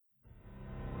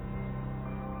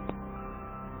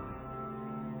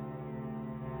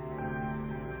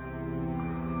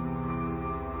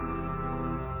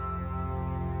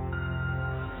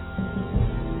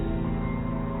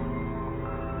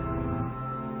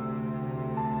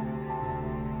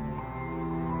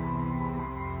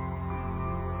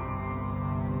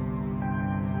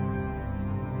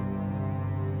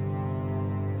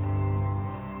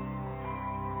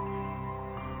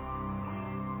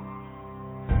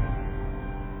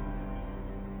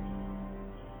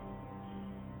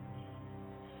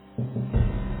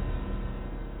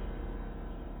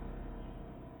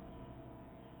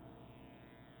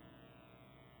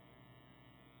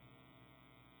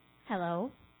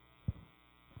Hello.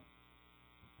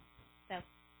 So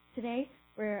today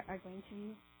we are going to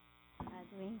be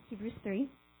doing Hebrews 3,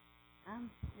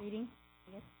 reading,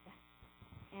 I guess,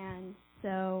 yeah. And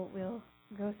so we'll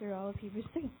go through all of Hebrews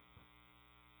 3.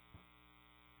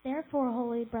 Therefore,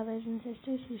 holy brothers and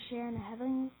sisters who share in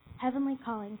a heavenly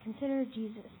calling, consider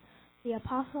Jesus, the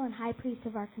apostle and high priest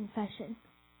of our confession.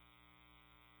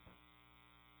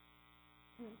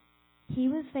 He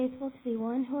was faithful to the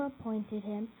one who appointed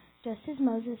him, just as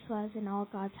Moses was in all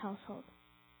God's household.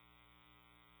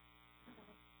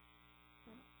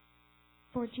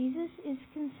 For Jesus is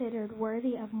considered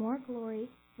worthy of more glory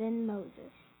than Moses.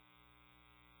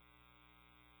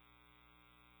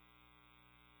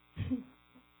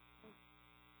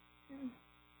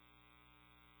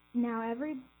 Now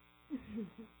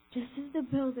just as the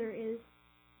builder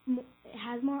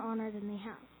has more honor than the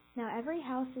house. Now every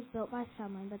house is built by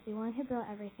someone, but the one who built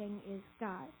everything is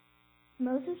God.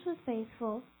 Moses was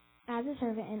faithful as a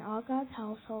servant in all God's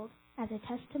household as a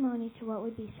testimony to what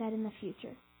would be said in the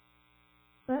future.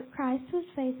 But Christ was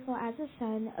faithful as a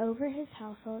son over his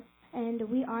household, and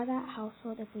we are that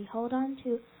household if we hold on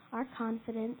to our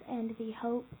confidence and the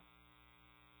hope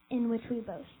in which we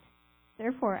boast.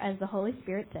 Therefore, as the Holy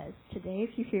Spirit says, today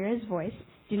if you hear his voice,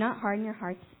 do not harden your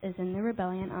hearts as in the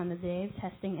rebellion on the day of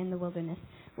testing in the wilderness,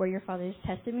 where your fathers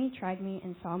tested me, tried me,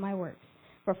 and saw my works.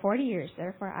 For 40 years,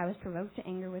 therefore, I was provoked to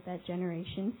anger with that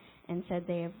generation, and said,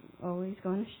 they have always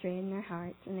gone astray in their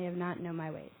hearts, and they have not known my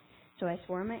ways. So I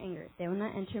swore in my anger, they will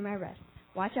not enter my rest.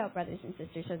 Watch out, brothers and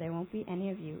sisters, so there won't be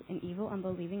any of you an evil,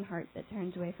 unbelieving heart that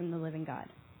turns away from the living God.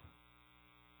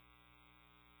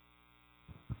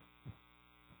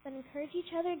 But encourage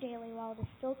each other daily while it is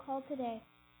still called today,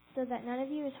 so that none of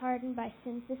you is hardened by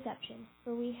sin's deception.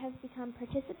 For we have become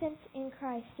participants in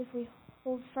Christ if we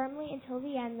hold firmly until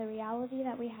the end the reality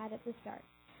that we had at the start.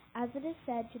 As it is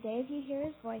said, today if you hear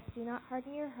his voice, do not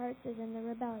harden your hearts as in the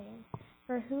rebellion.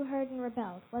 For who heard and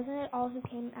rebelled? Wasn't it all who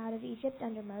came out of Egypt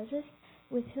under Moses?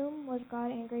 With whom was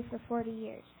God angry for 40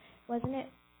 years? Wasn't it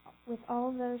with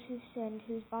all those who sinned,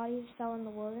 whose bodies fell in the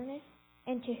wilderness?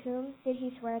 And to whom did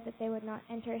he swear that they would not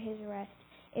enter his rest,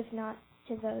 if not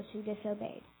to those who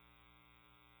disobeyed?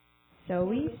 So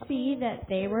we see that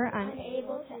they were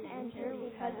unable to enter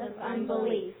because of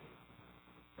unbelief.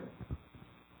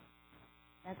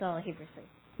 That's all Hebrews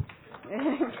 3.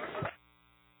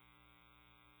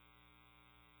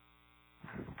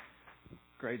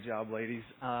 Great job, ladies.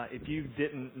 If you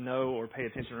didn't know or pay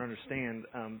attention or understand,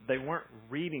 they weren't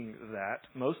reading that.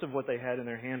 Most of what they had in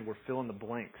their hand were fill in the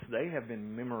blanks. They have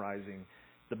been memorizing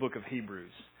the book of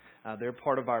Hebrews. They're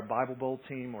part of our Bible Bowl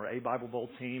team or a Bible Bowl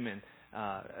team, and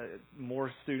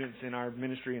more students in our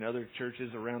ministry and other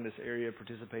churches around this area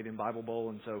participate in Bible Bowl.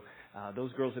 And so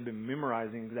those girls have been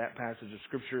memorizing that passage of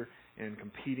Scripture and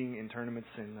competing in tournaments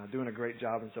and doing a great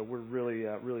job. And so we're really,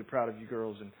 really proud of you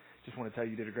girls, and just want to tell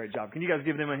you did a great job. Can you guys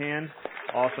give them a hand?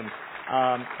 Awesome.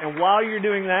 And while you're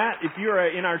doing that, if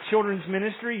you're in our children's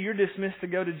ministry, you're dismissed to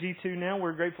go to G2 now.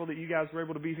 We're grateful that you guys were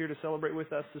able to be here to celebrate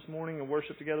with us this morning and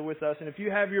worship together with us. And if you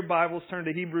have your Bibles, turn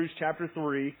to Hebrews chapter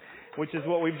 3, which is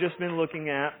what we've just been looking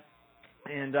at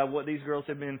and what these girls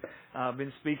have been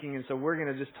speaking. And so we're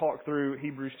going to just talk through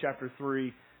Hebrews chapter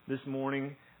 3 this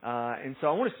morning. And so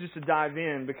I want us just to dive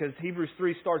in, because Hebrews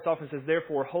 3 starts off and says,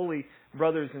 therefore, holy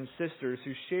brothers and sisters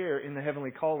who share in the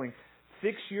heavenly calling,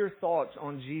 fix your thoughts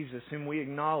on Jesus, whom we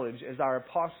acknowledge as our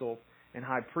apostle and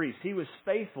high priest. He was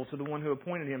faithful to the one who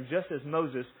appointed him, just as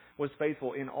Moses was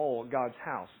faithful in all God's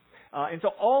house. And so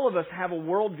all of us have a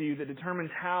worldview that determines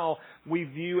how we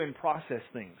view and process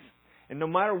things. And no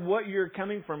matter what you're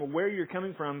coming from or where you're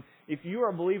coming from, if you are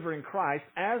a believer in Christ,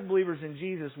 as believers in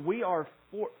Jesus, we are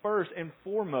first and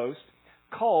foremost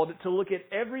called to look at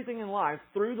everything in life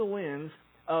through the lens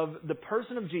of the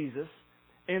person of Jesus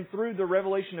and through the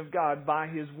revelation of God by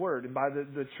His Word and by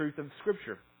the truth of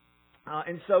Scripture.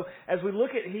 And so as we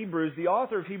look at Hebrews, the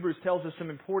author of Hebrews tells us some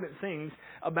important things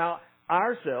about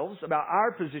ourselves, about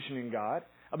our position in God,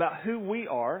 about who we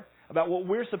are, about what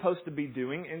we're supposed to be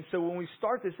doing. And so when we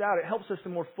start this out, it helps us to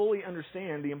more fully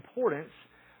understand the importance,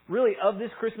 really, of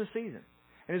this Christmas season.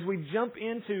 And as we jump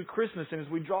into Christmas and as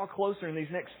we draw closer in these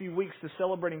next few weeks to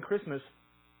celebrating Christmas,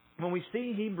 when we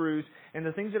see Hebrews and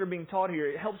the things that are being taught here,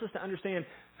 it helps us to understand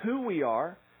who we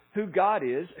are, who God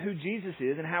is, who Jesus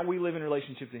is, and how we live in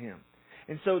relationship to Him.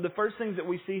 And so the first things that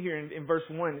we see here in verse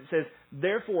 1, it says,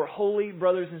 therefore, holy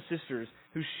brothers and sisters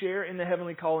who share in the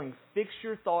heavenly calling, fix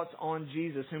your thoughts on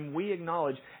Jesus, whom we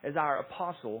acknowledge as our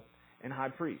apostle and high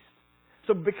priest.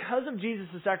 So because of Jesus'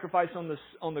 sacrifice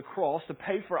on the cross to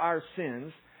pay for our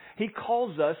sins, He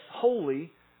calls us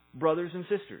holy brothers and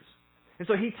sisters. And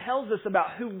so he tells us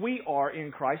about who we are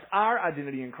in Christ, our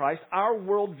identity in Christ. Our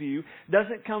worldview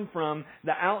doesn't come from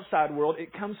the outside world.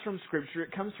 It comes from Scripture.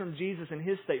 It comes from Jesus and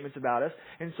His statements about us.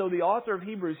 And so the author of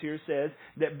Hebrews here says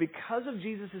that because of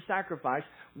Jesus' sacrifice,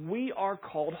 we are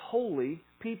called holy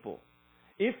people.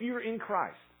 If you're in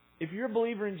Christ, if you're a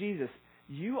believer in Jesus,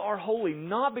 you are holy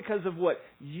not because of what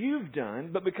you've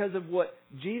done, but because of what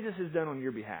Jesus has done on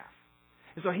your behalf.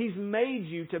 And so He's made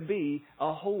you to be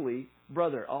a holy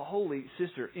brother, a holy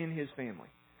sister in His family.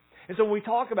 And so when we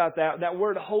talk about that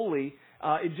word holy,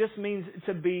 it just means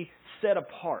to be set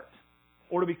apart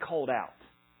or to be called out.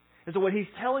 And so what He's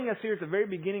telling us here at the very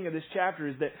beginning of this chapter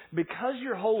is that because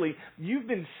you're holy, you've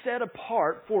been set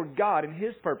apart for God and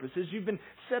His purposes. You've been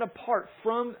set apart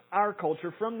from our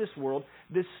culture, from this world,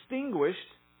 distinguished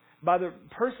by the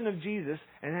person of Jesus,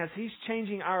 and as He's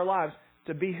changing our lives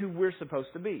to be who we're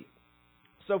supposed to be.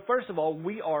 So first of all,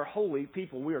 we are holy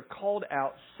people. We are called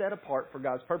out, set apart for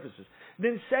God's purposes.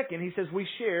 Then second, he says we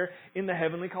share in the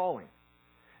heavenly calling.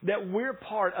 That we're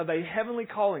part of a heavenly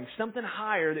calling, something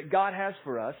higher that God has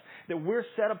for us, that we're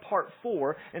set apart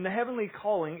for. And the heavenly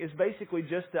calling is basically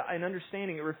just an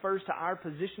understanding. It refers to our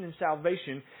position in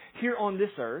salvation here on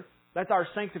this earth. That's our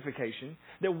sanctification.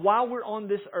 That while we're on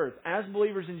this earth, as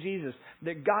believers in Jesus,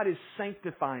 that God is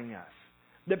sanctifying us.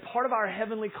 That part of our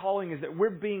heavenly calling is that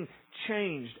we're being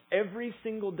changed every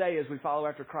single day as we follow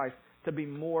after Christ to be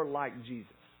more like Jesus.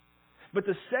 But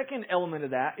the second element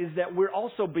of that is that we're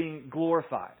also being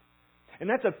glorified. And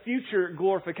that's a future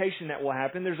glorification that will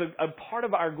happen. There's a part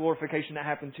of our glorification that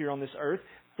happens here on this earth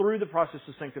through the process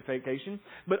of sanctification.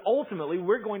 But ultimately,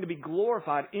 we're going to be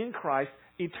glorified in Christ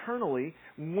eternally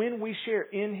when we share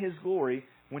in His glory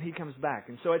when He comes back.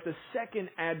 And so at the second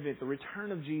advent, the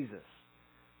return of Jesus,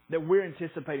 that we're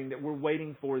anticipating, that we're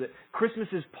waiting for, that Christmas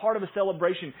is part of a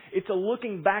celebration. It's a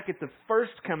looking back at the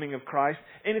first coming of Christ,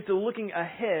 and it's a looking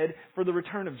ahead for the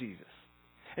return of Jesus.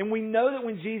 And we know that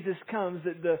when Jesus comes,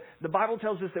 that the Bible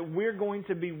tells us that we're going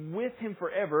to be with Him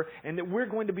forever, and that we're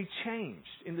going to be changed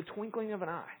in the twinkling of an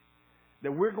eye.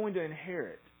 That we're going to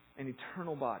inherit an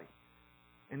eternal body,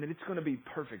 and that it's going to be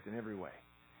perfect in every way.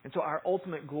 And so our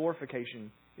ultimate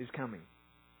glorification is coming.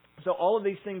 So all of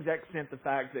these things accent the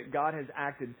fact that God has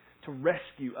acted to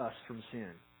rescue us from sin.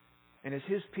 And as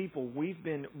His people, we've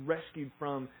been rescued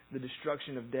from the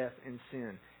destruction of death and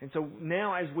sin. And so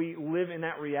now as we live in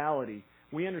that reality,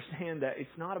 we understand that it's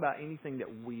not about anything that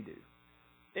we do.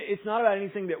 It's not about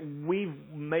anything that we've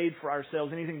made for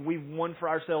ourselves, anything we've won for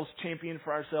ourselves, championed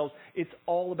for ourselves. It's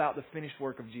all about the finished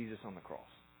work of Jesus on the cross.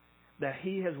 That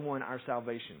He has won our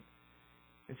salvation.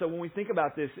 And so when we think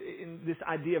about this, in this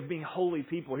idea of being holy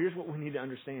people, here's what we need to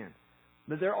understand.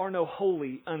 That there are no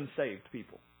holy, unsaved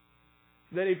people.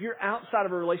 That if you're outside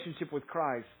of a relationship with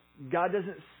Christ, God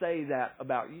doesn't say that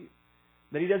about you.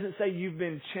 That He doesn't say you've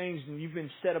been changed and you've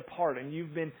been set apart and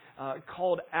you've been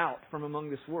called out from among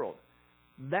this world.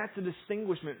 That's a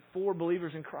distinguishment for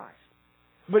believers in Christ.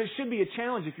 But it should be a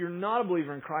challenge if you're not a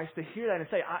believer in Christ to hear that and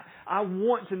say, I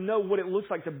want to know what it looks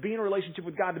like to be in a relationship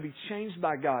with God, to be changed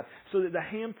by God, so that the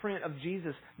handprint of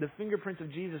Jesus, the fingerprints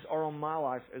of Jesus are on my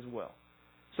life as well.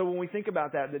 So when we think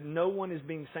about that no one is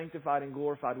being sanctified and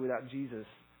glorified without Jesus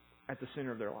at the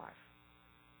center of their life.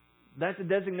 That's a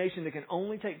designation that can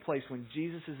only take place when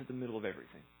Jesus is at the middle of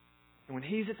everything. And when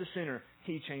He's at the center,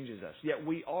 He changes us. Yet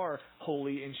we are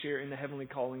holy and share in the heavenly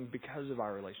calling because of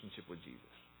our relationship with Jesus.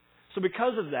 So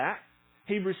because of that,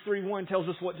 Hebrews 3:1 tells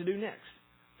us what to do next.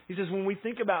 He says, when we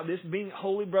think about this, being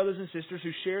holy brothers and sisters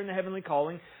who share in the heavenly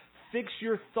calling, fix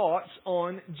your thoughts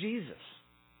on Jesus.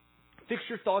 Fix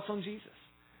your thoughts on Jesus.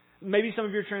 Maybe some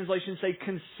of your translations say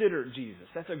consider Jesus.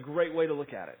 That's a great way to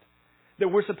look at it. That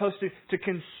we're supposed to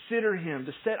consider Him,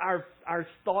 to set our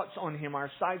thoughts on Him, our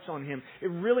sights on Him. It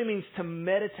really means to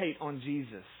meditate on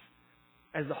Jesus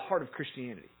as the heart of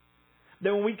Christianity.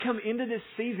 That when we come into this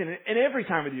season, and every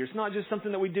time of the year, it's not just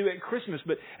something that we do at Christmas,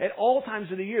 but at all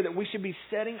times of the year, that we should be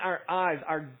setting our eyes,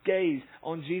 our gaze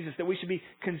on Jesus, that we should be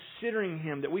considering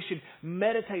Him, that we should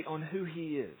meditate on who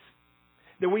He is.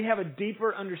 That we have a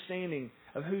deeper understanding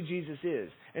of who Jesus is.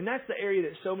 And that's the area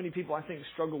that so many people, I think,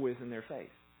 struggle with in their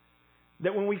faith.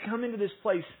 That when we come into this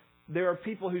place, there are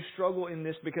people who struggle in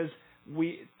this because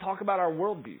we talk about our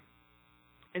worldview.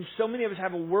 And so many of us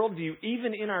have a worldview,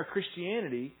 even in our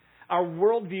Christianity. Our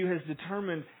worldview has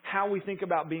determined how we think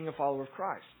about being a follower of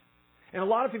Christ. And a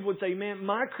lot of people would say, man,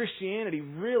 my Christianity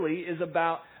really is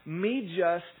about me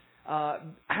just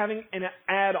having an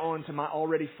add-on to my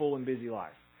already full and busy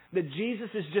life. That Jesus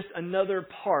is just another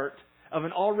part of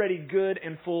an already good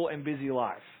and full and busy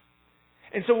life.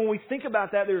 And so when we think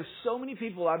about that, there are so many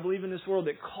people, I believe, in this world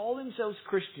that call themselves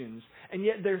Christians, and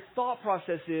yet their thought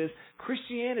process is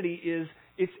Christianity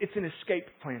it's an escape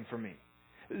plan for me.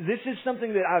 This is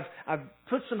something that I've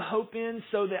put some hope in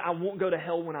so that I won't go to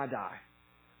hell when I die.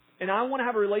 And I want to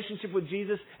have a relationship with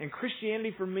Jesus, and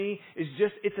Christianity for me is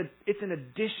just, it's an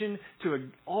addition to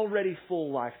an already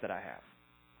full life that I have.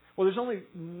 Well, there's only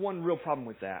one real problem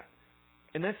with that,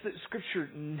 and that's that Scripture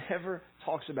never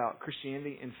talks about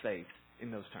Christianity and faith in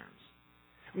those terms.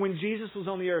 When Jesus was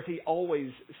on the earth, He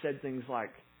always said things like,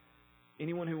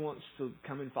 anyone who wants to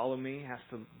come and follow me has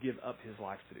to give up his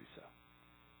life to do so.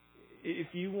 If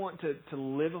you want to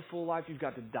live a full life, you've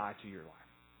got to die to your life.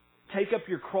 Take up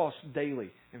your cross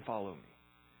daily and follow me.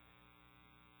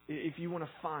 If you want to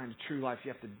find true life,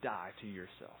 you have to die to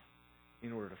yourself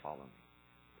in order to follow me.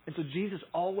 And so Jesus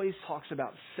always talks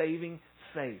about saving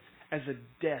faith as a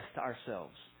death to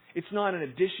ourselves. It's not an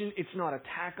addition. It's not a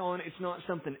tack on. It's not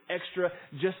something extra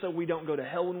just so we don't go to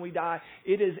hell when we die.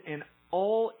 It is an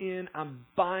all in, I'm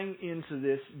buying into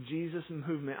this Jesus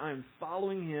movement. I am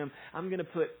following Him. I'm going to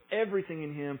put everything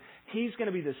in Him. He's going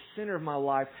to be the center of my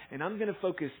life, and I'm going to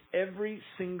focus every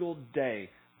single day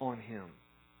on Him.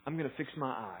 I'm going to fix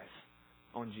my eyes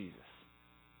on Jesus.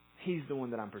 He's the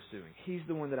one that I'm pursuing. He's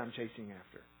the one that I'm chasing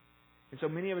after. And so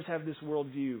many of us have this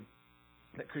worldview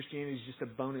that Christianity is just a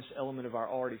bonus element of our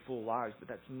already full lives, but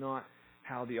that's not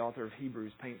how the author of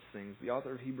Hebrews paints things. The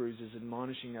author of Hebrews is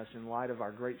admonishing us in light of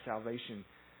our great salvation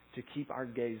to keep our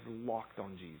gaze locked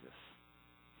on Jesus,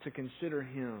 to consider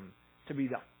Him to be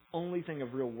the only thing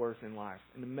of real worth in life,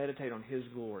 and to meditate on His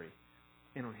glory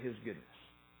and on His goodness.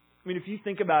 I mean, if you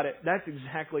think about it, that's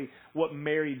exactly what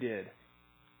Mary did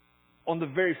on the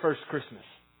very first Christmas.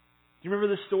 Do you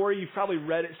remember this story? You've probably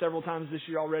read it several times this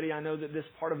year already. I know that this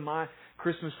part of my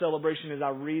Christmas celebration is I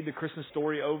read the Christmas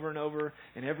story over and over,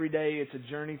 and every day it's a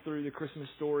journey through the Christmas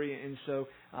story. And so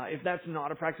if that's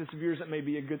not a practice of yours, that may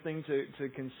be a good thing to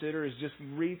consider, is just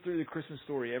read through the Christmas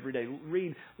story every day.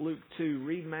 Read Luke 2,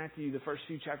 read Matthew, the first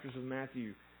few chapters of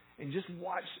Matthew, and just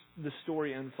watch the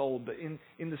story unfold. But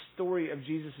in the story of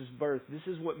Jesus' birth, this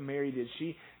is what Mary did.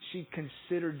 She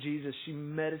considered Jesus. She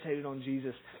meditated on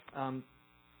Jesus.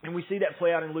 And we see that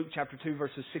play out in Luke chapter 2,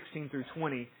 verses 16 through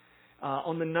 20.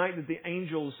 On the night that the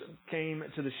angels came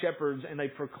to the shepherds and they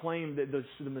proclaimed that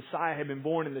the Messiah had been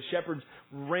born, and the shepherds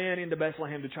ran into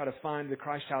Bethlehem to try to find the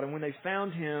Christ child. And when they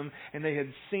found Him and they had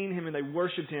seen Him and they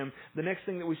worshipped Him, the next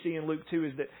thing that we see in Luke 2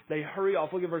 is that they hurry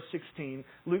off. Look at verse 16.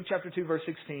 Luke chapter 2, verse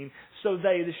 16. So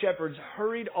they, the shepherds,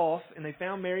 hurried off, and they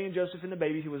found Mary and Joseph and the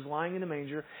baby who was lying in the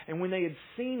manger. And when they had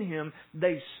seen Him,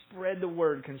 they spread the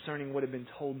word concerning what had been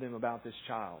told them about this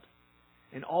child.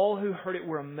 And all who heard it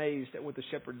were amazed at what the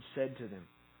shepherds said to them.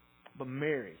 But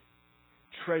Mary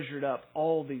treasured up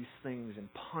all these things and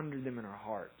pondered them in her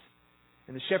heart.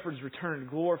 And the shepherds returned,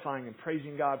 glorifying and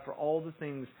praising God for all the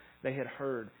things they had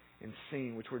heard and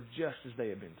seen, which were just as they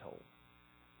had been told.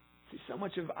 See, so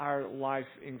much of our life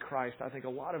in Christ, I think a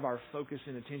lot of our focus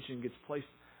and attention gets placed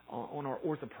on our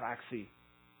orthopraxy.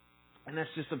 And that's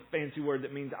just a fancy word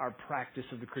that means our practice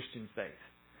of the Christian faith.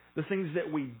 The things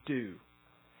that we do.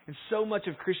 And so much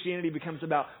of Christianity becomes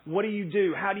about what do you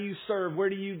do? How do you serve? Where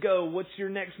do you go? What's your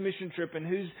next mission trip? And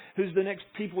who's the next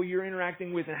people you're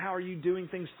interacting with? And how are you doing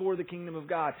things for the kingdom of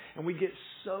God? And we get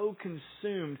so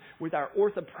consumed with our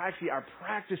orthopraxy, our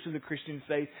practice of the Christian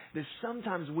faith, that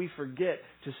sometimes we forget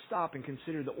to stop and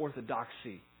consider the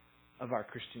orthodoxy of our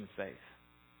Christian faith.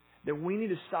 That we need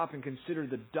to stop and consider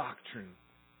the doctrine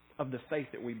of the faith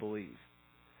that we believe.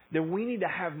 That we need to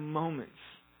have moments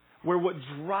where what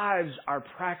drives our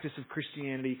practice of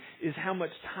Christianity is how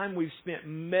much time we've spent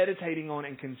meditating on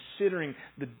and considering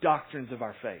the doctrines of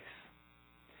our faith.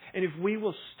 And if we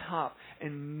will stop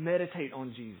and meditate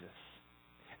on Jesus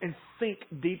and think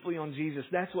deeply on Jesus,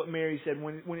 that's what Mary said.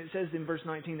 When it says in verse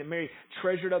 19 that Mary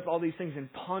treasured up all these things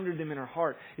and pondered them in her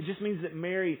heart, it just means that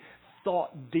Mary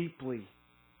thought deeply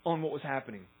on what was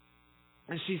happening.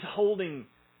 And she's holding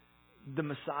the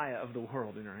Messiah of the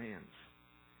world in her hands.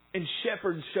 And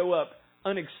shepherds show up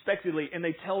unexpectedly, and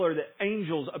they tell her that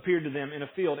angels appeared to them in a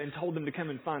field and told them to come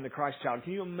and find the Christ child.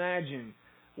 Can you imagine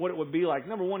what it would be like?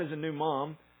 Number one, as a new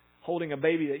mom, holding a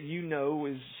baby that you know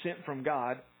is sent from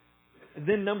God.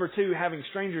 Then number two, having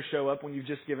strangers show up when you've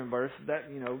just given birth. That,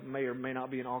 may or may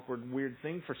not be an awkward, weird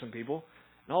thing for some people.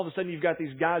 And all of a sudden you've got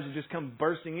these guys who just come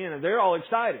bursting in, and they're all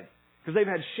excited. Because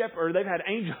they've had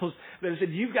angels that have said,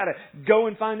 you've got to go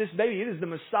and find this baby. It is the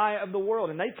Messiah of the world.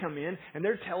 And they come in and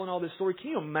they're telling all this story. Can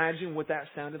you imagine what that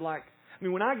sounded like? I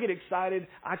mean, when I get excited,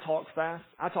 I talk fast.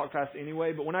 I talk fast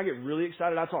anyway, but when I get really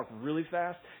excited, I talk really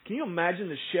fast. Can you imagine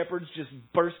the shepherds just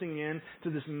bursting in to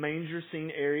this manger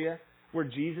scene area where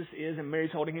Jesus is and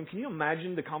Mary's holding him, can you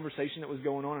imagine the conversation that was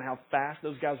going on and how fast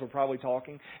those guys were probably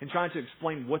talking and trying to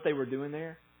explain what they were doing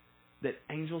there? That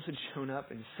angels had shown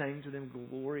up and sang to them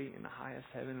glory in the highest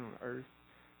heaven and on earth,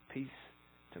 peace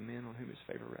to men on whom his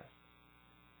favor rests.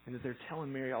 And that they're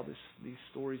telling Mary all these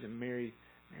stories, and Mary,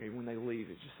 when they leave,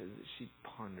 it just says that she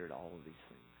pondered all of these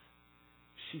things.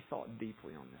 She thought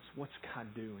deeply on this. What's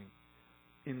God doing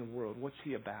in the world? What's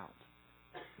He about?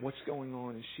 What's going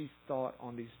on? And she thought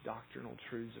on these doctrinal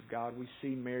truths of God. We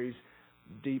see Mary's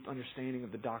deep understanding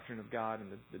of the doctrine of God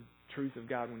and the truth of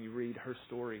God when you read her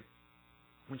story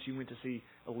when she went to see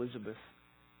Elizabeth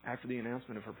after the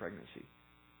announcement of her pregnancy.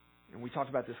 And we talked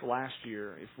about this last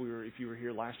year. If you were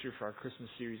here last year for our Christmas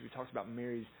series, we talked about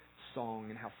Mary's song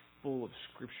and how full of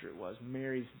Scripture it was.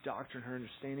 Mary's doctrine, her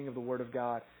understanding of the Word of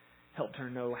God, helped her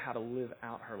know how to live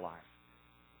out her life.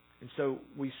 And so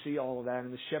we see all of that,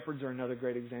 and the shepherds are another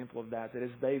great example of that, that as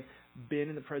they've been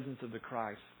in the presence of the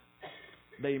Christ,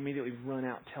 they immediately run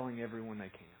out telling everyone they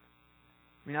can.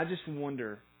 I mean, I just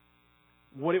wonder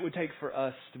what it would take for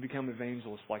us to become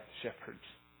evangelists like the shepherds.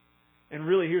 And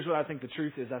really, here's what I think the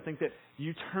truth is. I think that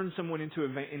you turn someone into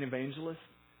an evangelist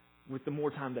with the more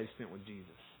time they've spent with Jesus.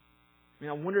 I mean,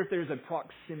 I wonder if there's a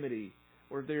proximity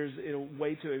or if there's a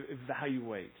way to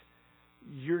evaluate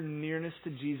your nearness to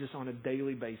Jesus on a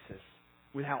daily basis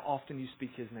with how often you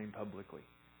speak His name publicly.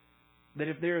 That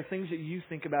if there are things that you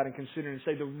think about and consider and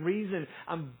say, the reason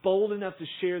I'm bold enough to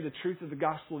share the truth of the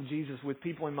gospel of Jesus with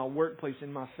people in my workplace,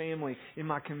 in my family, in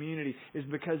my community, is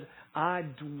because I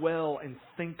dwell and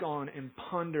think on and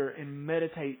ponder and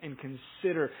meditate and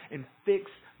consider and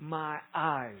fix my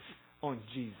eyes on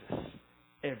Jesus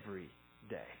every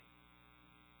day.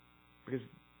 Because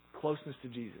closeness to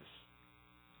Jesus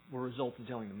will result in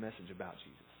telling the message about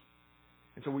Jesus.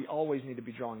 And so we always need to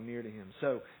be drawing near to Him.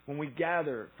 So when we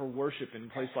gather for worship in a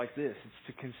place like this, it's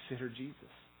to consider Jesus.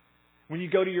 When you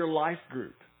go to your life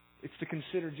group, it's to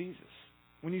consider Jesus.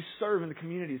 When you serve in the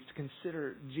community, it's to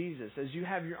consider Jesus. As you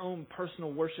have your own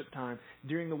personal worship time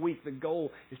during the week, the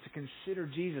goal is to consider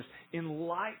Jesus in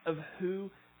light of who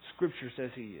Scripture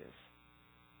says He is.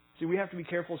 See, we have to be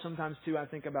careful sometimes, too, I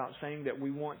think, about saying that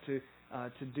we want to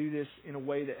do this in a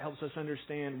way that helps us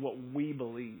understand what we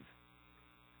believe.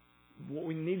 What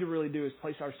we need to really do is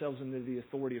place ourselves under the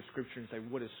authority of Scripture and say,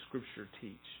 what does Scripture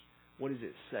teach? What does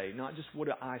it say? Not just what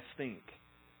do I think,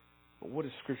 but what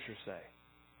does Scripture say?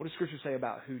 What does Scripture say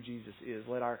about who Jesus is?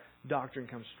 Let our doctrine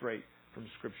come straight from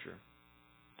Scripture.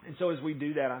 And so as we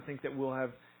do that, I think that we'll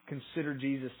have considered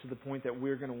Jesus to the point that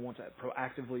we're going to want to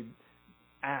proactively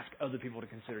ask other people to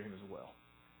consider Him as well.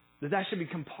 That should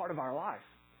become part of our life.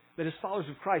 That as followers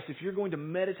of Christ, if you're going to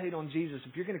meditate on Jesus,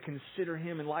 if you're going to consider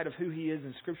Him in light of who He is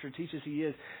and Scripture teaches He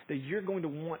is, that you're going to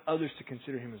want others to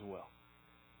consider Him as well.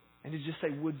 And to just say,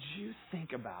 would you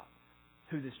think about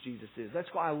who this Jesus is? That's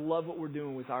why I love what we're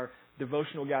doing with our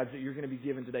devotional guides that you're going to be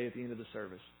given today at the end of the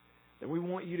service. That we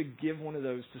want you to give one of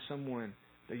those to someone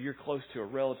that you're close to, a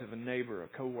relative, a neighbor, a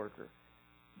coworker,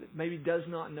 that maybe does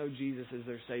not know Jesus as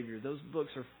their Savior. Those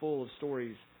books are full of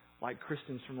stories like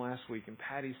Kristen's from last week and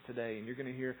Patty's today, and you're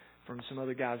going to hear from some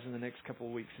other guys in the next couple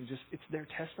of weeks. And just, it's their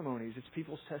testimonies. It's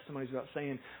people's testimonies about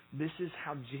saying, this is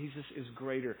how Jesus is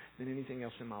greater than anything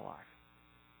else in my life.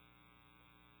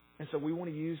 And so we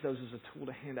want to use those as a tool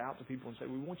to hand out to people and say,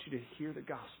 we want you to hear the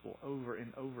gospel over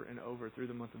and over and over through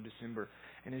the month of December.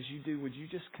 And as you do, would you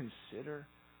just consider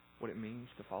what it means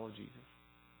to follow Jesus?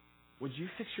 Would you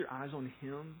fix your eyes on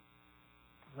Him?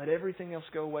 Let everything else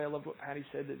go away. I love what Patty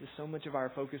said, that so much of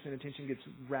our focus and attention gets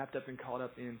wrapped up and caught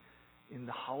up in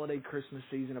the holiday Christmas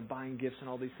season of buying gifts and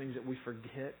all these things that we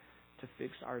forget to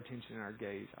fix our attention and our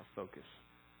gaze, our focus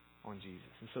on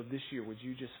Jesus. And so this year, would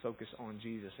you just focus on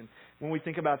Jesus? And when we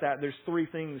think about that, there's three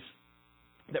things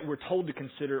that we're told to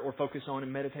consider or focus on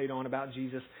and meditate on about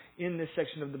Jesus in this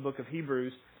section of the book of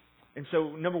Hebrews. And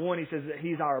so number one, he says that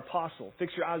He's our apostle.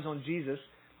 Fix your eyes on Jesus,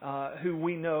 who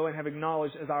we know and have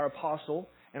acknowledged as our apostle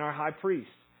and our high priest.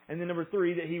 And then number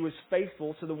three, that He was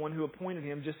faithful to the one who appointed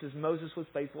Him, just as Moses was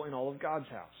faithful in all of God's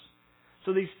house.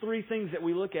 So these three things that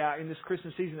we look at in this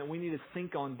Christmas season that we need to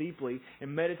think on deeply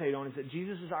and meditate on is that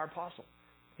Jesus is our apostle.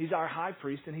 He's our high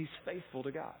priest, and He's faithful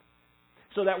to God.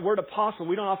 So that word apostle,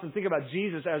 we don't often think about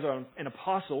Jesus as an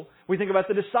apostle. We think about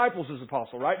the disciples as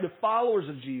apostle, right? The followers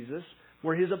of Jesus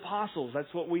were His apostles.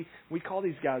 That's what we call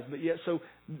these guys. But yet, so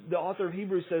the author of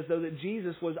Hebrews says, though, that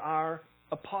Jesus was our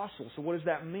apostle. So what does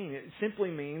that mean? It simply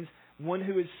means one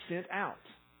who is sent out.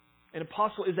 An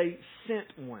apostle is a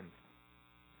sent one.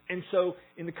 And so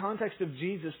in the context of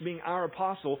Jesus being our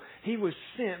apostle, He was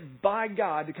sent by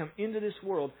God to come into this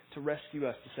world to rescue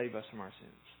us, to save us from our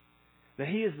sins. That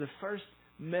He is the first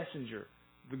messenger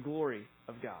the glory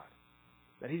of God.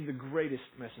 That He's the greatest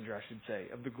messenger, I should say,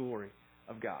 of the glory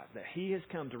of God. That He has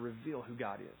come to reveal who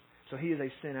God is. So He is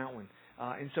a sent out one.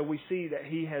 And so we see that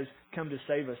He has come to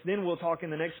save us. Then we'll talk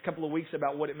in the next couple of weeks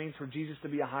about what it means for Jesus to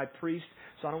be a high priest.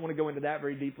 So I don't want to go into that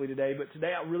very deeply today. But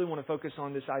today I really want to focus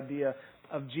on this idea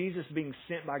of Jesus being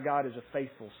sent by God as a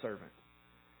faithful servant.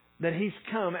 That He's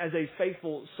come as a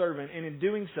faithful servant. And in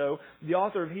doing so, the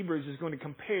author of Hebrews is going to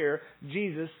compare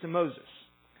Jesus to Moses.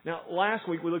 Now, last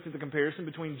week we looked at the comparison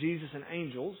between Jesus and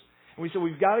angels. And we said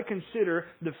we've got to consider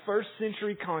the first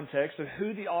century context of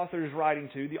who the author is writing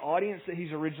to, the audience that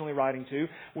he's originally writing to.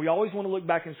 We always want to look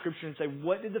back in Scripture and say,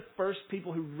 what did the first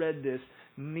people who read this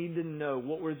need to know?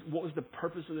 What was the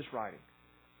purpose of this writing?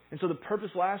 And so the purpose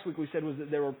last week we said was that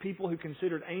there were people who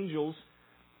considered angels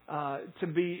to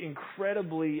be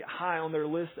incredibly high on their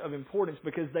list of importance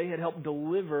because they had helped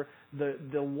deliver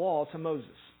the law to Moses.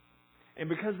 And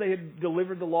because they had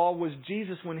delivered the law, was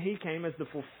Jesus, when He came as the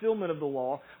fulfillment of the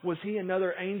law, was He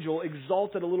another angel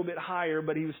exalted a little bit higher,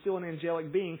 but He was still an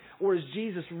angelic being? Or is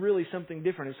Jesus really something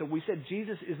different? And so we said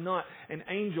Jesus is not an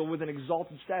angel with an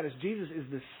exalted status. Jesus is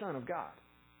the Son of God.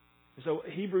 And so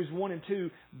Hebrews 1 and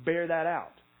 2 bear that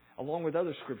out, along with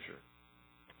other Scripture.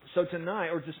 So tonight,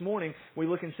 or this morning, we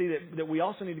look and see that we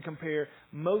also need to compare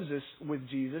Moses with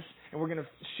Jesus, and we're going to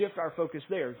shift our focus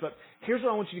there. But here's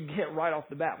what I want you to get right off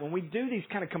the bat. When we do these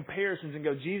kind of comparisons and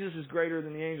go, Jesus is greater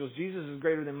than the angels, Jesus is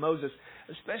greater than Moses,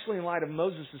 especially in light of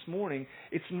Moses this morning,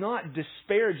 it's not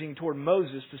disparaging toward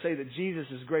Moses to say that Jesus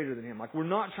is greater than him. Like, we're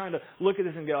not trying to look at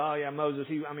this and go, oh yeah, Moses,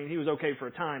 he was okay for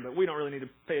a time, but we don't really need to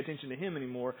pay attention to him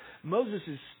anymore. Moses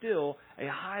is still a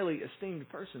highly esteemed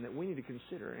person that we need to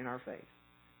consider in our faith.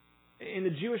 In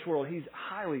the Jewish world, he's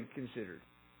highly considered.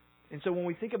 And so when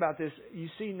we think about this, you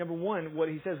see, number one, what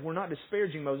he says, we're not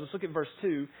disparaging Moses. Look at verse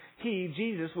 2. He,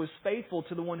 Jesus, was faithful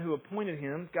to the one who appointed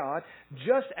him, God,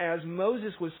 just as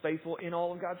Moses was faithful in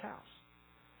all of God's house.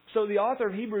 So the author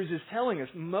of Hebrews is telling us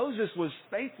Moses was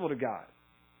faithful to God.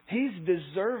 He's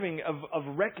deserving of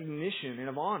recognition and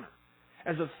of honor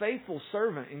as a faithful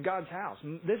servant in God's house.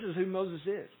 This is who Moses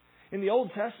is. In the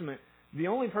Old Testament, the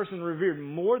only person revered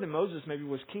more than Moses maybe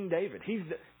was King David.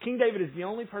 King David is the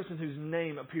only person whose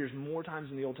name appears more times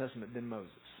in the Old Testament than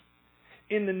Moses.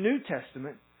 In the New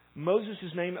Testament, Moses'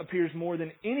 name appears more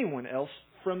than anyone else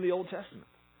from the Old Testament,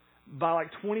 by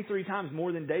like 23 times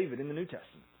more than David in the New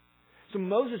Testament. So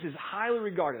Moses is highly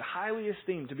regarded, highly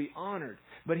esteemed, to be honored.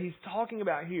 But he's talking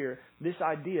about here this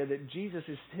idea that Jesus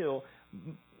is still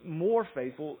more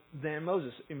faithful than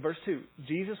Moses. In verse 2,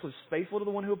 Jesus was faithful to the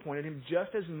one who appointed him,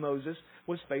 just as Moses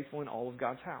was faithful in all of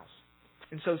God's house.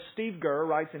 And so Steve Gurr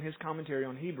writes in his commentary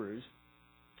on Hebrews,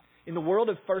 in the world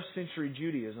of first century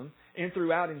Judaism and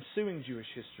throughout ensuing Jewish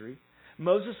history,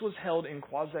 Moses was held in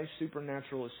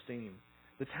quasi-supernatural esteem.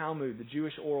 The Talmud, the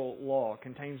Jewish oral law,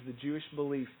 contains the Jewish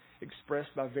belief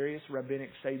expressed by various rabbinic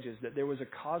sages that there was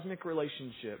a cosmic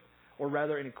relationship, or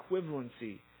rather an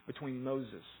equivalency, between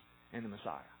Moses and the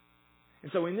Messiah.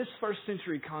 And so in this first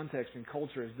century context and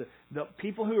culture, as the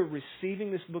people who are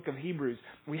receiving this book of Hebrews,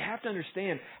 we have to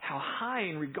understand how high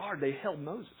in regard they held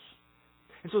Moses.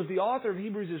 And so as the author of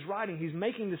Hebrews is writing, he's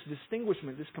making this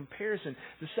distinguishment, this comparison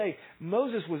to say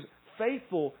Moses was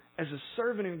faithful as a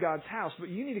servant in God's house, but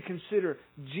you need to consider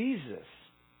Jesus,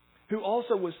 who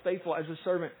also was faithful as a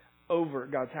servant over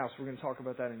God's house. We're going to talk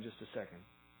about that in just a second.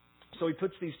 So he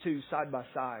puts these two side by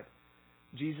side,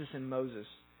 Jesus and Moses.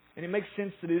 And it makes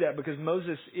sense to do that because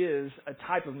Moses is a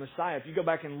type of Messiah. If you go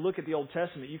back and look at the Old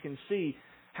Testament, you can see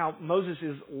how Moses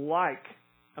is like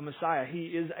a Messiah. He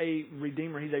is a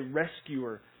redeemer. He's a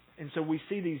rescuer. And so we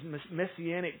see these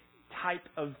messianic type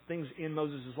of things in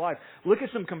Moses' life. Look at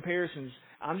some comparisons.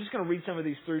 I'm just going to read some of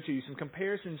these through to you. Some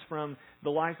comparisons from the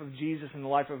life of Jesus and the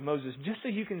life of Moses, just so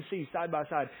you can see side by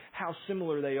side how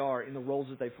similar they are in the roles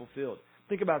that they fulfilled.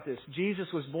 Think about this. Jesus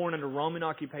was born under Roman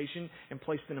occupation and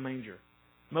placed in a manger.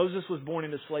 Moses was born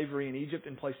into slavery in Egypt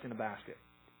and placed in a basket.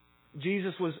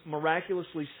 Jesus was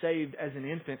miraculously saved as an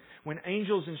infant when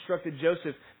angels instructed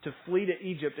Joseph to flee to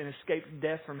Egypt and escape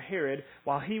death from Herod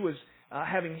while he was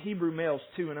having Hebrew males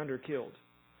 2 and under killed.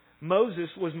 Moses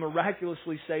was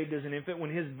miraculously saved as an infant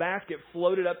when his basket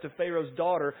floated up to Pharaoh's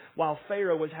daughter while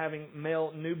Pharaoh was having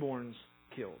male newborns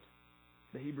killed.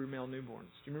 The Hebrew male newborns.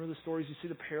 Do you remember the stories? You see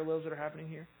the parallels that are happening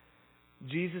here?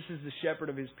 Jesus is the shepherd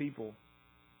of his people.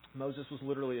 Moses was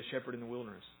literally a shepherd in the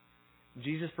wilderness.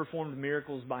 Jesus performed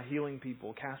miracles by healing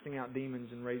people, casting out demons,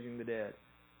 and raising the dead.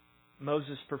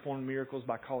 Moses performed miracles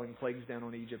by calling plagues down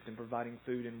on Egypt and providing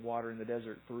food and water in the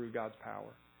desert through God's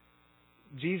power.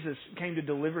 Jesus came to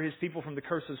deliver his people from the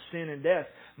curse of sin and death.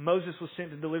 Moses was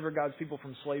sent to deliver God's people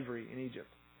from slavery in Egypt.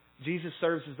 Jesus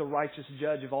serves as the righteous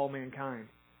judge of all mankind.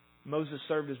 Moses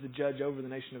served as the judge over the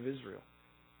nation of Israel.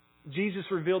 Jesus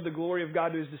revealed the glory of God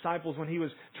to His disciples when He was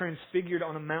transfigured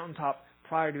on a mountaintop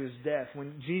prior to His death.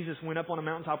 When Jesus went up on a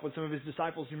mountaintop with some of His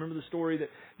disciples, you remember the story that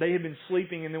they had been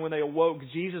sleeping, and then when they awoke,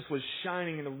 Jesus was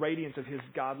shining in the radiance of His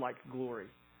godlike glory.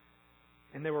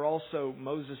 And there were also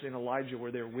Moses and Elijah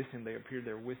were there with Him. They appeared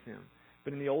there with Him.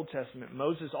 But in the Old Testament,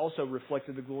 Moses also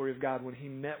reflected the glory of God when he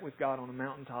met with God on a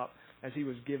mountaintop as he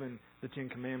was given the Ten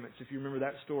Commandments. If you remember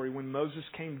that story, when Moses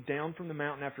came down from the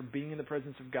mountain after being in the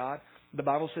presence of God, the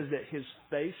Bible says that his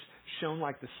face shone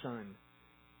like the sun.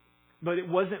 But it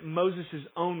wasn't Moses'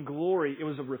 own glory. It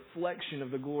was a reflection of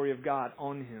the glory of God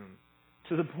on him.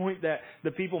 To the point that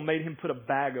the people made him put a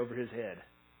bag over his head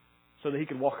so that he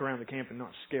could walk around the camp and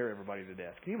not scare everybody to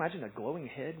death. Can you imagine a glowing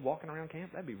head walking around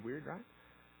camp? That'd be weird, right?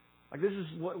 Like, this is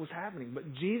what was happening.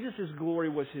 But Jesus' glory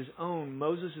was His own.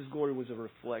 Moses' glory was a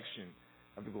reflection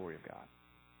of the glory of God.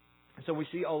 And so we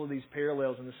see all of these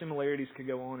parallels, and the similarities could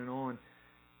go on,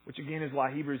 which again is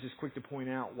why Hebrews is quick to point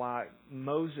out why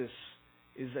Moses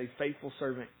is a faithful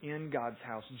servant in God's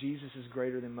house. Jesus is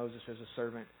greater than Moses as a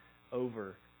servant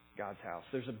over God's house.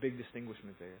 There's a big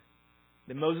distinguishment there.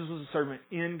 That Moses was a servant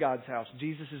in God's house.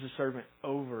 Jesus is a servant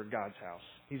over God's house.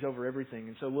 He's over everything.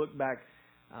 And so look back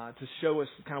to show us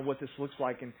kind of what this looks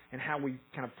like and how we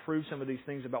kind of prove some of these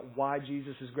things about why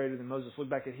Jesus is greater than Moses. Look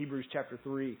back at Hebrews chapter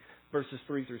 3, verses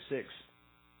 3 through 6. It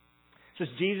says,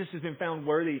 Jesus has been found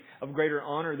worthy of greater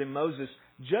honor than Moses,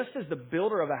 just as the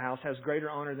builder of a house has greater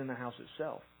honor than the house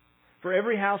itself. For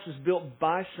every house is built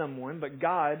by someone, but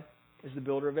God is the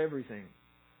builder of everything.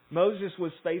 Moses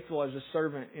was faithful as a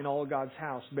servant in all God's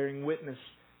house, bearing witness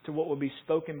to what will be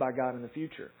spoken by God in the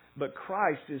future. But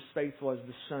Christ is faithful as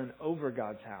the Son over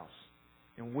God's house.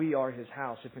 And we are His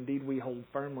house, if indeed we hold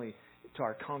firmly to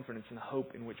our confidence and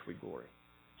hope in which we glory.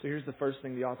 So here's the first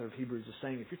thing the author of Hebrews is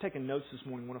saying. If you're taking notes this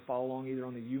morning, want to follow along either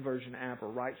on the YouVersion app or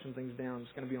write some things down,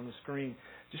 it's going to be on the screen.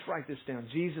 Just write this down.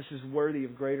 Jesus is worthy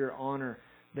of greater honor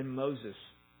than Moses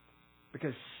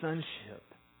because sonship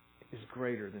is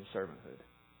greater than servanthood.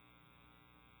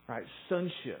 Right?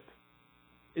 Sonship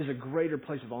is a greater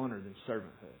place of honor than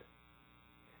servanthood.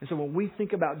 And so when we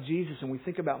think about Jesus and we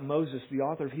think about Moses, the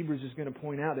author of Hebrews is going to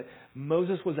point out that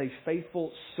Moses was a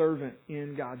faithful servant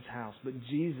in God's house, but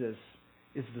Jesus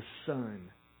is the Son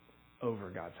over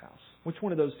God's house. Which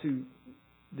one of those two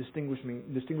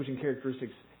distinguishing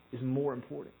characteristics is more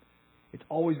important? It's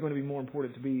always going to be more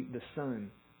important to be the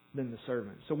Son than the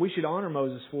servant. So we should honor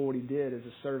Moses for what he did as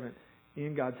a servant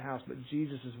in God's house, but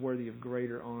Jesus is worthy of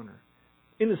greater honor.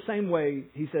 In the same way,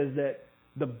 he says that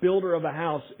the builder of a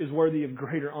house is worthy of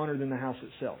greater honor than the house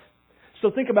itself.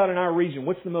 So think about in our region,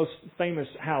 what's the most famous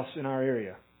house in our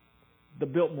area? The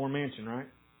Biltmore Mansion, right?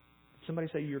 Somebody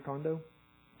say your condo?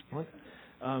 What?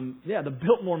 The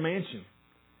Biltmore Mansion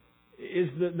is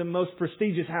the most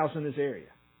prestigious house in this area.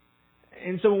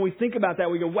 And so when we think about that,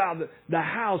 we go, wow, the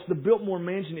house, the Biltmore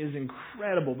Mansion is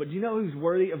incredible. But do you know who's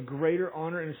worthy of greater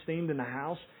honor and esteem than the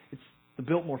house? It's the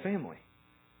Biltmore family.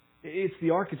 It's the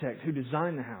architect who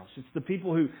designed the house. It's the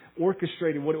people who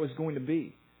orchestrated what it was going to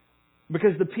be.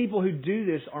 Because the people who do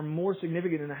this are more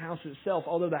significant than the house itself.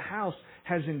 Although the house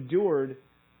has endured,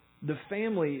 the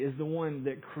family is the one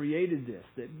that created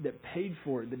this, that paid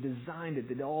for it, that designed it,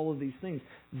 that did all of these things.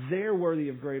 They're worthy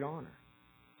of great honor.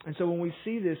 And so when we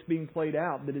see this being played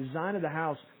out, the design of the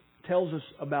house tells us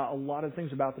about a lot of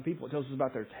things about the people. It tells us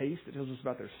about their taste. It tells us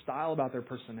about their style, about their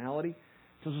personality.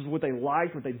 It tells us what they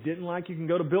liked, what they didn't like. You can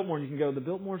go to Biltmore and you can go, the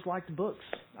Biltmores liked books.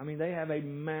 I mean, they have a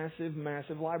massive,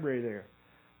 massive library there.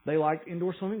 They liked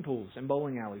indoor swimming pools and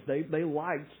bowling alleys. They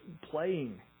liked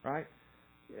playing, right?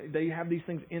 They have these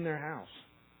things in their house.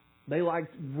 They like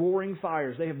roaring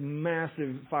fires. They have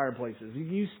massive fireplaces.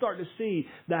 You start to see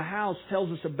the house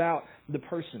tells us about the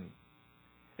person.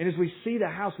 And as we see the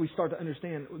house, we start to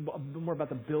understand more about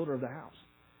the builder of the house.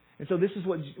 And so this is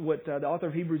what the author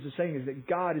of Hebrews is saying, is that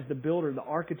God is the builder, the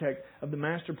architect of the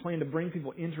master plan to bring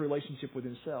people into relationship with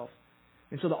Himself.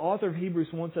 And so the author of Hebrews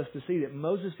wants us to see that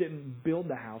Moses didn't build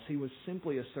the house. He was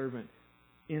simply a servant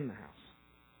in the house.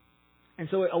 And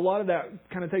so a lot of that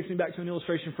kind of takes me back to an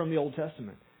illustration from the Old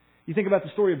Testament. You think about the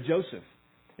story of Joseph.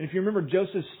 And if you remember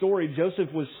Joseph's story,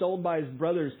 Joseph was sold by his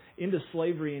brothers into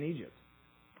slavery in Egypt.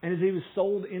 And as he was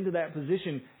sold into that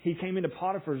position, he came into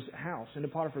Potiphar's house, into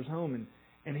Potiphar's home,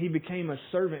 and he became a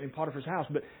servant in Potiphar's house.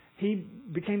 But he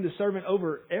became the servant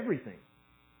over everything.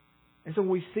 And so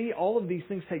we see all of these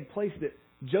things take place, that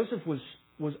Joseph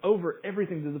was over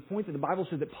everything, to the point that the Bible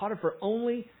says that Potiphar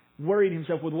only worried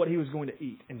himself with what he was going to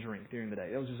eat and drink during the day.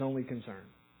 That was his only concern.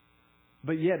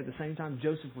 But yet, at the same time,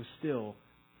 Joseph was still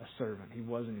a a servant. He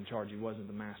wasn't in charge. He wasn't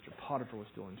the master. Potiphar was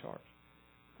still in charge.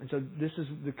 And so this is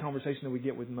the conversation that we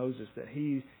get with Moses, that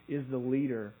he is the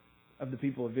leader of the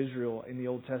people of Israel in the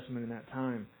Old Testament in that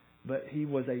time. But he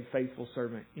was a faithful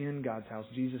servant in God's house.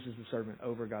 Jesus is the servant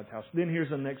over God's house. Then here's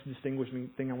the next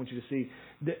distinguishing thing I want you to see.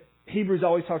 That Hebrews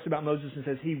always talks about Moses and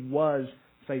says he was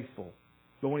faithful.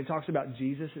 But when he talks about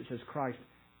Jesus, it says Christ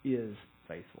is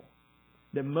faithful.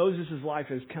 That Moses' life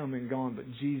has come and gone, but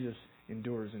Jesus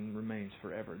endures and remains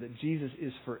forever. That Jesus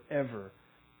is forever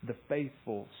the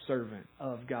faithful servant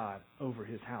of God over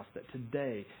His house. That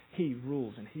today He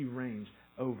rules and He reigns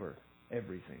over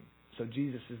everything. So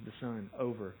Jesus is the Son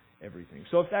over everything.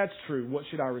 So if that's true, what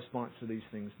should our response to these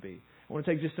things be? I want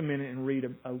to take just a minute and read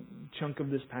a chunk of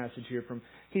this passage here from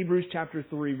Hebrews chapter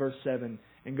 3, verse 7,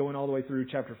 and going all the way through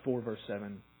chapter 4, verse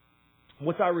 7.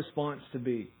 What's our response to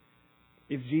be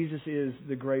if Jesus is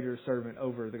the greater servant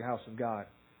over the house of God?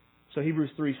 So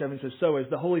Hebrews 3:7 says, "So as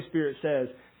the Holy Spirit says,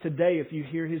 today if you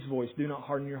hear His voice, do not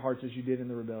harden your hearts as you did in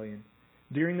the rebellion,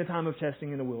 during the time of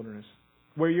testing in the wilderness,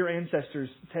 where your ancestors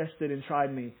tested and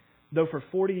tried me, though for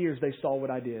 40 years they saw what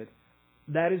I did.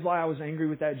 That is why I was angry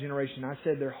with that generation. I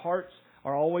said, their hearts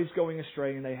are always going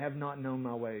astray, and they have not known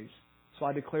my ways. So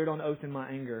I declared on oath in my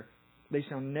anger, they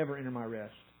shall never enter my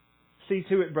rest. See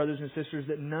to it, brothers and sisters,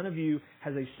 that none of you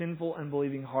has a sinful,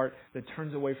 unbelieving heart that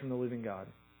turns away from the living God.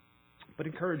 But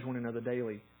encourage one another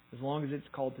daily, as long as it's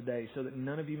called today, so that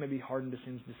none of you may be hardened to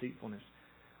sin's deceitfulness.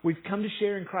 We've come to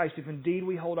share in Christ if indeed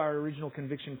we hold our original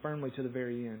conviction firmly to the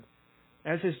very end.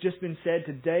 As has just been said,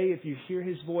 today if you hear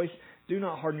His voice, do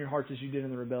not harden your hearts as you did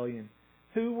in the rebellion.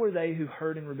 Who were they who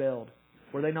heard and rebelled?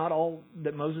 Were they not all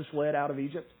that Moses led out of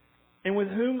Egypt? And with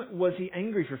whom was He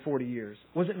angry for 40 years?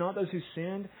 Was it not those who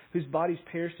sinned, whose bodies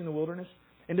perished in the wilderness?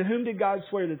 And to whom did God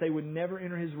swear that they would never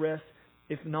enter His rest,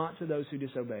 if not to those who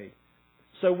disobeyed?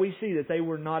 So we see that they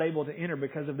were not able to enter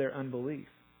because of their unbelief.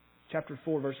 Chapter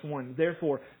 4, verse 1.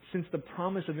 Therefore, since the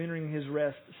promise of entering His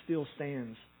rest still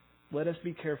stands, let us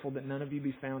be careful that none of you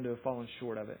be found to have fallen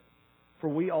short of it. For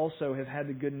we also have had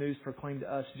the good news proclaimed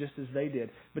to us just as they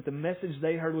did. But the message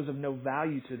they heard was of no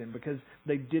value to them because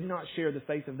they did not share the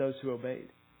faith of those who obeyed.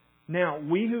 Now,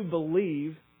 we who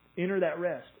believe enter that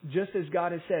rest, just as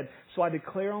God has said. So I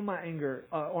declare on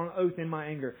oath in my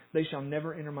anger, they shall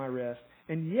never enter my rest.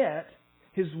 And yet,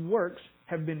 His works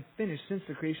have been finished since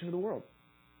the creation of the world.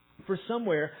 For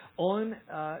somewhere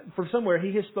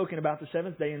He has spoken about the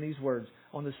seventh day in these words.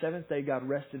 On the seventh day God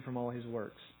rested from all His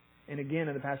works. And again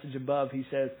in the passage above He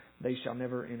says, they shall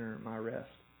never enter my rest.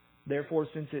 Therefore,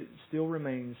 since it still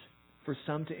remains for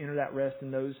some to enter that rest,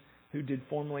 and those who did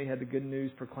formerly had the good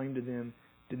news proclaimed to them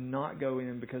did not go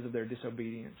in because of their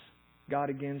disobedience. God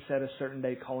again set a certain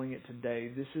day, calling it today.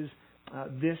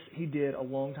 This He did a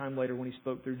long time later when He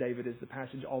spoke through David, as the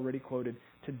passage already quoted.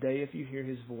 Today, if you hear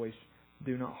His voice,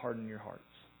 do not harden your hearts.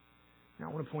 Now,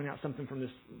 I want to point out something from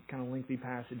this kind of lengthy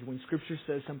passage. When Scripture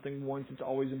says something once, it's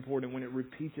always important. When it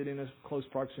repeats it in a close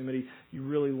proximity, you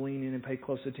really lean in and pay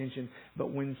close attention.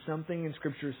 But when something in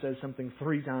Scripture says something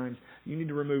 3 times, you need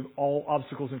to remove all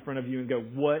obstacles in front of you and go,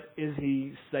 what is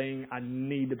He saying? I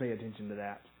need to pay attention to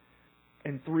that.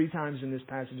 And 3 times in this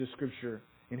passage of Scripture,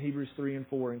 in Hebrews 3 and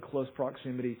 4, in close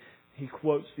proximity, he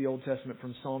quotes the Old Testament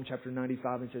from Psalm chapter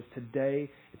 95 and says, today,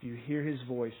 if you hear His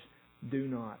voice, do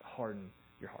not harden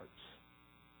your hearts.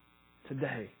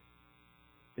 Today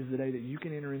is the day that you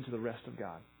can enter into the rest of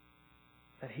God.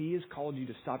 That He has called you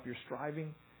to stop your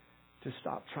striving, to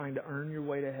stop trying to earn your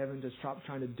way to heaven, to stop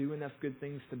trying to do enough good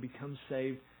things to become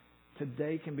saved.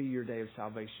 Today can be your day of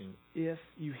salvation. If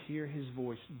you hear His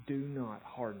voice, do not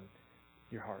harden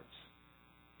your hearts.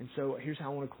 And so here's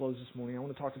how I want to close this morning. I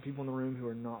want to talk to people in the room who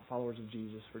are not followers of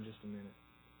Jesus for just a minute.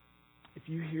 If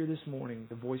you hear this morning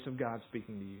the voice of God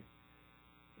speaking to you,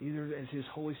 either as His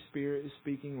Holy Spirit is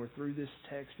speaking or through this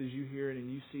text as you hear it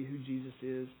and you see who Jesus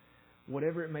is,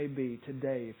 whatever it may be,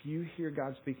 today, if you hear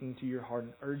God speaking to your heart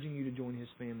and urging you to join His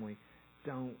family,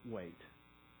 don't wait.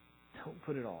 Don't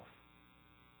put it off.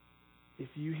 If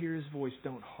you hear His voice,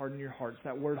 don't harden your hearts.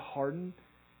 That word harden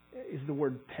is the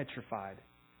word petrified.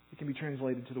 It can be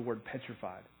translated to the word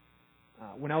petrified.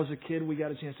 When I was a kid, we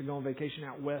got a chance to go on vacation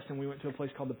out west, and we went to a place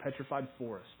called the Petrified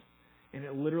Forest. And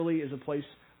it literally is a place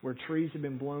where trees have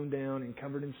been blown down and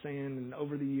covered in sand, and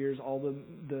over the years, all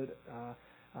the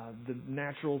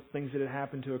natural things that had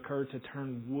happened to occur to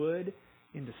turn wood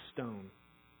into stone.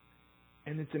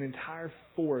 And it's an entire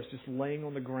forest just laying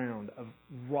on the ground of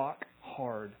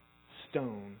rock-hard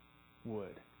stone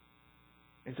wood.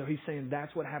 And so He's saying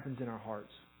that's what happens in our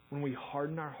hearts. When we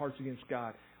harden our hearts against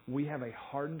God, we have a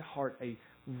hardened heart, a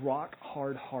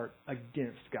rock-hard heart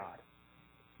against God.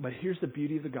 But here's the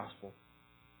beauty of the gospel.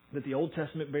 that the Old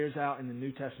Testament bears out and the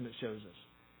New Testament shows us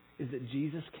is that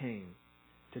Jesus came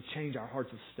to change our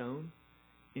hearts of stone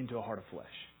into a heart of flesh.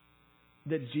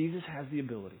 That Jesus has the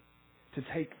ability to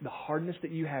take the hardness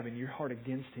that you have in your heart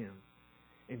against Him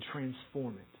and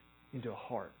transform it into a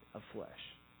heart of flesh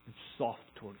that's soft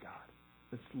toward God,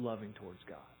 that's loving towards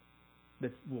God,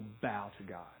 that will bow to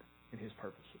God and His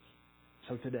purposes.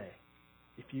 So today,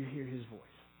 if you hear His voice,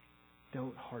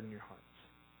 don't harden your hearts.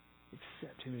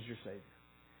 Accept Him as your Savior.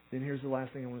 Then here's the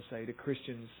last thing I want to say to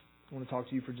Christians. I want to talk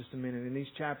to you for just a minute. In these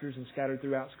chapters and scattered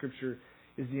throughout Scripture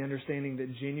is the understanding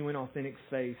that genuine, authentic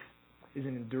faith is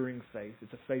an enduring faith.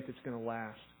 It's a faith that's going to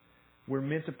last. We're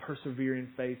meant to persevere in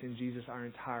faith in Jesus our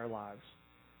entire lives.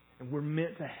 And we're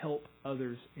meant to help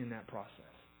others in that process.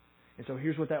 And so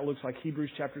here's what that looks like.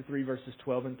 Hebrews chapter 3, verses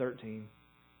 12 and 13.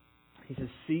 He says,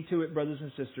 "See to it, brothers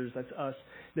and sisters," that's us,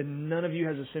 "that none of you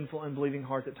has a sinful, unbelieving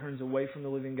heart that turns away from the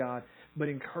living God, but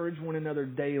encourage one another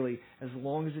daily as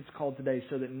long as it's called today,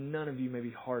 so that none of you may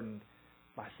be hardened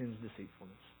by sin's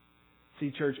deceitfulness."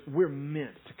 See, church, we're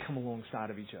meant to come alongside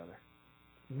of each other.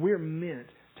 We're meant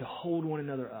to hold one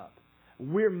another up.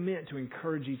 We're meant to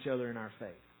encourage each other in our faith.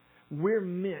 We're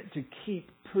meant to keep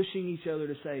pushing each other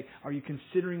to say, are you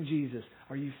considering Jesus?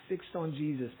 Are you fixed on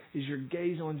Jesus? Is your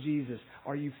gaze on Jesus?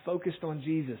 Are you focused on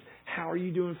Jesus? How are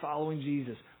you doing following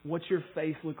Jesus? What's your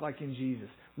faith look like in Jesus?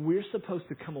 We're supposed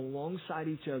to come alongside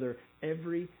each other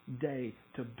every day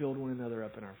to build one another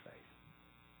up in our faith.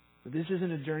 But this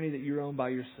isn't a journey that you're on by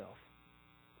yourself.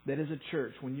 That as a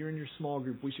church, when you're in your small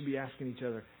group, we should be asking each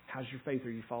other, how's your faith?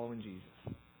 Are you following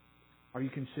Jesus? Are you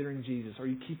considering Jesus? Are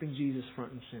you keeping Jesus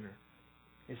front and center?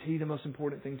 Is He the most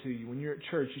important thing to you? When you're at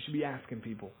church, you should be asking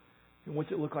people,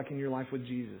 what's it look like in your life with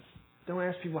Jesus? Don't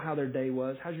ask people how their day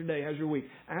was. How's your day? How's your week?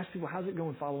 Ask people, how's it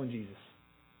going following Jesus?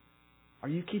 Are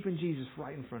you keeping Jesus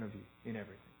right in front of you in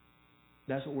everything?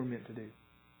 That's what we're meant to do.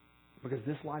 Because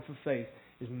this life of faith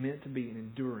is meant to be an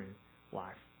enduring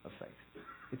life of faith.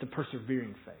 It's a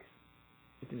persevering faith.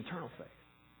 It's an eternal faith.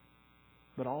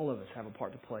 But all of us have a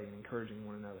part to play in encouraging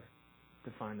one another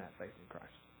to find that faith in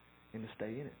Christ and to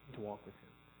stay in it and to walk with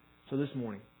Him. So this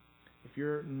morning, if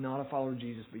you're not a follower of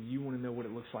Jesus, but you want to know what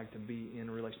it looks like to be in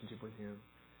a relationship with Him,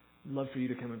 I'd love for you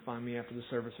to come and find me after the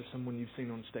service or someone you've seen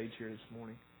on stage here this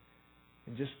morning.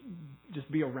 And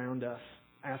just be around us.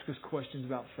 Ask us questions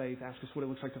about faith. Ask us what it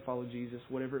looks like to follow Jesus,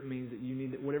 whatever it means that you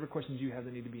need, whatever questions you have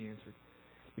that need to be answered.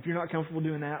 If you're not comfortable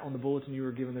doing that, on the bulletin you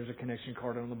were given, there's a connection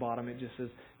card on the bottom. It just says,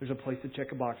 there's a place to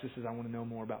check a box that says, I want to know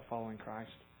more about following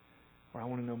Christ. Or I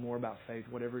want to know more about faith.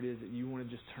 Whatever it is that you want to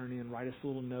just turn in, write us a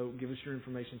little note, give us your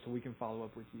information so we can follow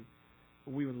up with you.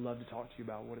 But we would love to talk to you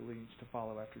about what it means to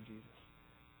follow after Jesus.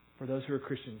 For those who are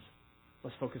Christians,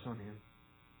 let's focus on Him.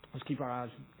 Let's keep our eyes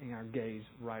and our gaze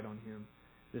right on Him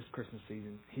this Christmas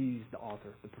season. He's the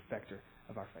author, the perfecter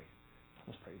of our faith.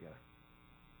 Let's pray together.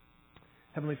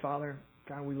 Heavenly Father,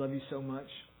 God, we love You so much,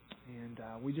 and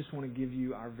we just want to give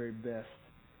You our very best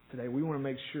today. We want to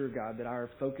make sure, God, that our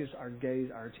focus, our gaze,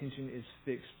 our attention is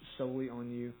fixed solely on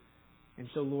You. And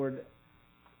so, Lord,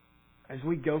 as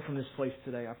we go from this place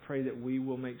today, I pray that we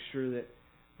will make sure that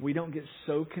we don't get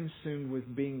so consumed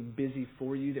with being busy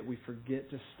for You that we forget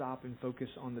to stop and focus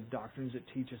on the doctrines that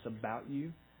teach us about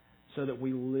You so that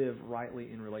we live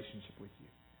rightly in relationship with You.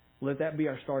 Let that be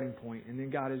our starting point. And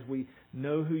then, God, as we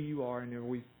know who You are and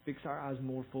we fix our eyes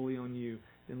more fully on You,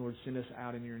 then, Lord, send us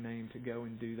out in Your name to go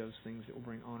and do those things that will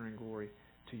bring honor and glory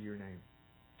to Your name.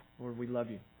 Lord, we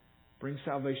love You. Bring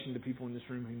salvation to people in this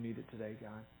room who need it today,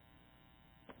 God.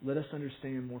 Let us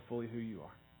understand more fully who You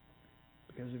are.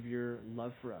 Because of Your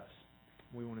love for us,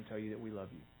 we want to tell You that we love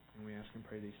You. And we ask and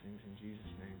pray these things in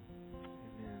Jesus' name.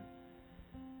 Amen.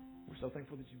 We're so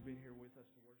thankful that You've been here with us.